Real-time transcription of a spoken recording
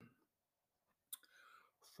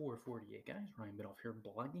448 guys, Ryan Biddulph here,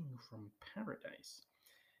 blogging from paradise.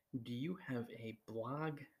 Do you have a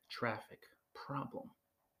blog traffic problem?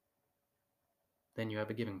 Then you have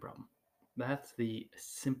a giving problem. That's the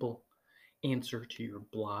simple answer to your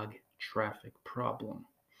blog traffic problem.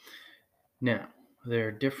 Now, there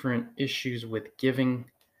are different issues with giving,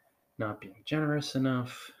 not being generous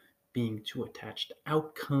enough, being too attached to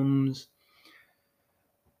outcomes,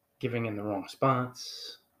 giving in the wrong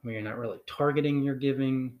spots, where you're not really targeting your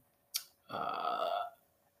giving,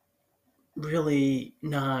 really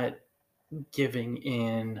not giving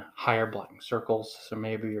in higher blogging circles. So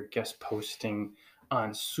maybe you're guest posting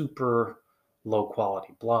on super low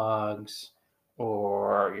quality blogs,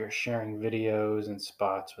 or you're sharing videos in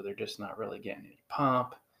spots where they're just not really getting any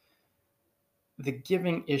pop. The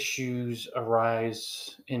giving issues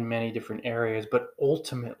arise in many different areas, but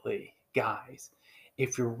ultimately, guys,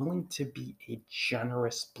 if you're willing to be a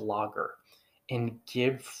generous blogger and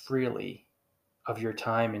give freely of your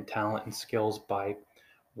time and talent and skills by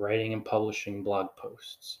writing and publishing blog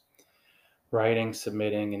posts, writing,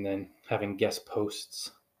 submitting, and then having guest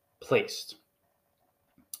posts placed,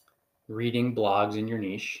 reading blogs in your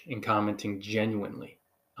niche and commenting genuinely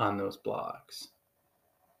on those blogs,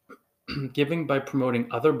 giving by promoting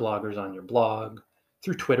other bloggers on your blog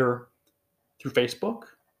through Twitter, through Facebook,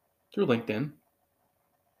 through LinkedIn.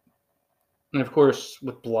 And of course,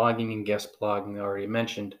 with blogging and guest blogging, I already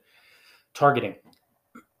mentioned, targeting,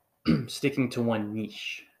 sticking to one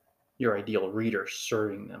niche, your ideal reader,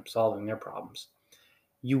 serving them, solving their problems.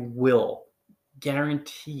 You will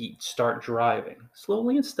guaranteed start driving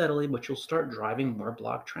slowly and steadily, but you'll start driving more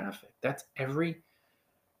blog traffic. That's every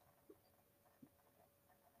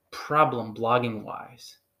problem blogging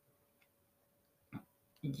wise.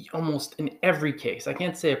 Almost in every case, I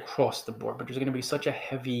can't say across the board, but there's going to be such a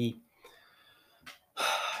heavy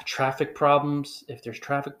traffic problems. If there's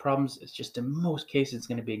traffic problems, it's just in most cases, it's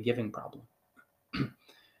going to be a giving problem.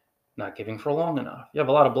 Not giving for long enough. You have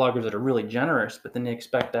a lot of bloggers that are really generous, but then they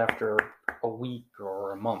expect after a week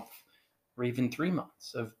or a month or even 3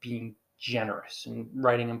 months of being generous and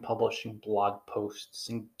writing and publishing blog posts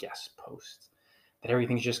and guest posts that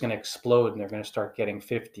everything's just going to explode and they're going to start getting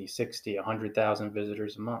 50, 60, 100,000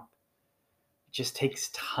 visitors a month. It just takes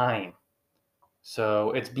time.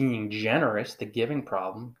 So it's being generous, the giving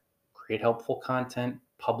problem. Create helpful content,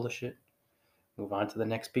 publish it, move on to the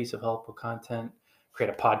next piece of helpful content. Create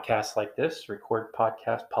a podcast like this, record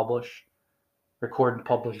podcast, publish, record and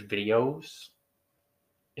publish videos.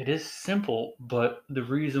 It is simple, but the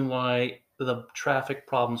reason why the traffic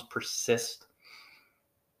problems persist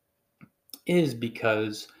is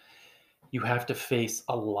because you have to face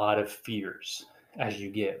a lot of fears as you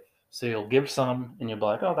give. So you'll give some and you'll be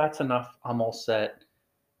like, oh, that's enough. I'm all set.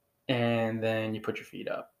 And then you put your feet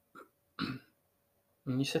up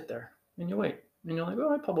and you sit there and you wait. And you're like,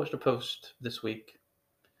 oh, I published a post this week.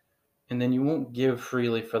 And then you won't give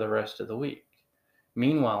freely for the rest of the week.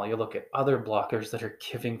 Meanwhile, you look at other bloggers that are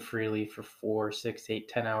giving freely for 4, 6, 8,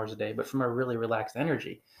 10 hours a day, but from a really relaxed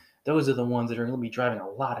energy. Those are the ones that are going to be driving a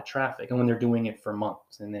lot of traffic, and when they're doing it for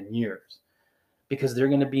months and then years, because they're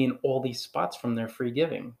going to be in all these spots from their free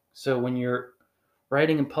giving. So when you're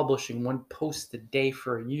writing and publishing one post a day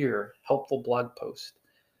for a year, helpful blog post,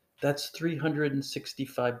 that's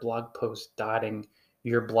 365 blog posts dotting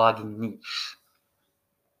your blogging niche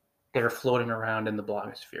that are floating around in the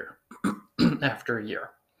blogosphere after a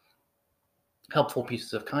year. Helpful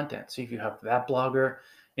pieces of content. So if you have that blogger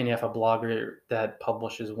and you have a blogger that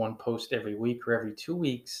publishes one post every week or every 2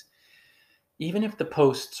 weeks, even if the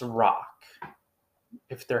posts rock,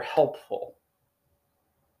 if they're helpful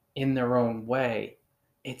in their own way,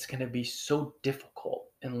 it's going to be so difficult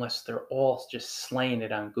unless they're all just slaying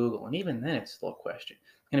it on Google. And even then, it's still a question.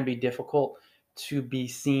 It's going to be difficult to be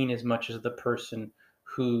seen as much as the person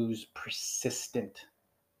who's persistent,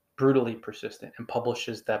 brutally persistent, and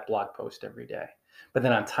publishes that blog post every day. But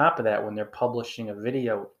then on top of that, when they're publishing a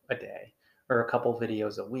video a day or a couple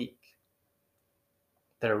videos a week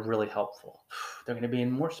that are really helpful, they're going to be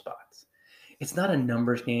in more spots. It's not a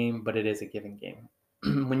numbers game, but it is a giving game.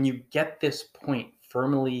 When you get this point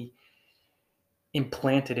firmly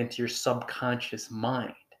implanted into your subconscious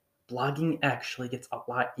mind, blogging actually gets a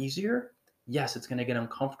lot easier. Yes, it's going to get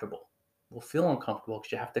uncomfortable. We'll feel uncomfortable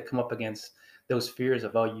because you have to come up against those fears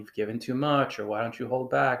of, oh, you've given too much, or why don't you hold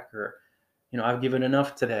back, or, I've given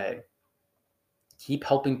enough today. Keep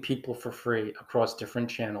helping people for free across different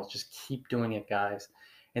channels. Just keep doing it, guys.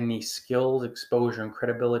 And the skills, exposure, and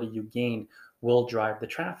credibility you gain will drive the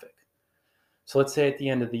traffic. So let's say at the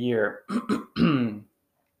end of the year,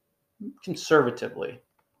 conservatively,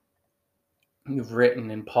 you've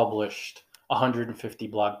written and published 150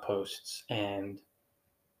 blog posts and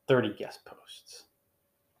 30 guest posts.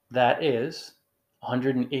 That is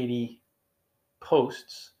 180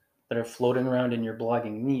 posts that are floating around in your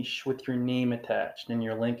blogging niche with your name attached and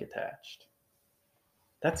your link attached.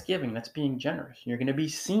 That's giving, that's being generous. You're going to be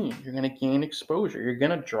seen, you're going to gain exposure, you're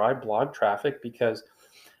going to drive blog traffic because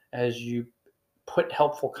as you put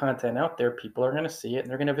helpful content out there, people are going to see it and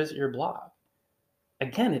they're going to visit your blog.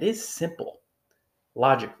 Again, it is simple,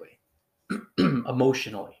 logically,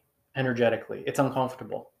 emotionally, energetically. It's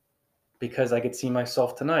uncomfortable because I could see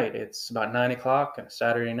myself tonight. It's about 9 o'clock on a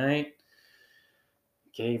Saturday night.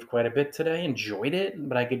 Gave quite a bit today, enjoyed it,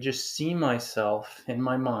 but I could just see myself in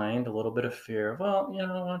my mind, a little bit of fear of, well, why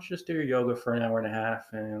don't you just do your yoga for an hour and a half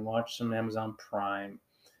and watch some Amazon Prime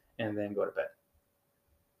and then go to bed.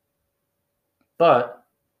 But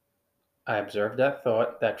I observed that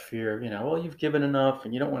thought, that fear, well, you've given enough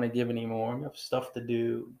and you don't want to give anymore. You have stuff to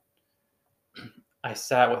do. I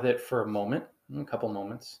sat with it for a couple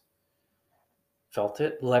moments, felt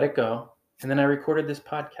it, let it go, and then I recorded this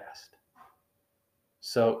podcast.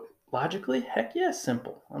 So logically, heck yeah,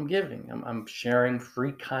 simple. I'm giving. I'm sharing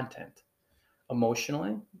free content.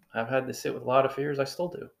 Emotionally, I've had to sit with a lot of fears. I still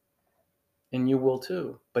do. And you will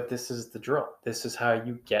too. But this is the drill. This is how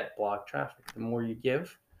you get blog traffic. The more you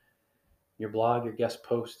give, your blog, your guest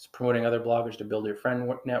posts, promoting other bloggers to build your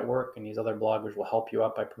friend network, and these other bloggers will help you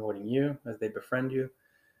out by promoting you as they befriend you,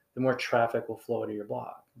 the more traffic will flow to your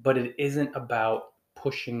blog. But it isn't about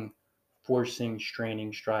pushing, forcing,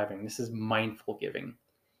 straining, striving. This is mindful giving.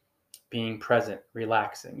 Being present,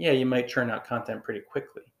 relaxing. Yeah, you might churn out content pretty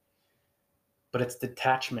quickly, but it's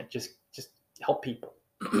detachment. Just help people.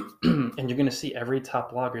 And you're going to see every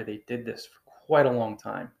top blogger, they did this for quite a long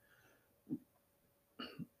time.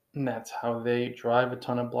 And that's how they drive a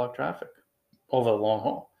ton of blog traffic over the long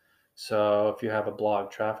haul. So if you have a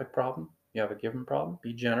blog traffic problem, you have a giving problem,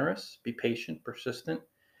 be generous, be patient, persistent,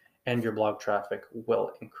 and your blog traffic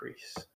will increase.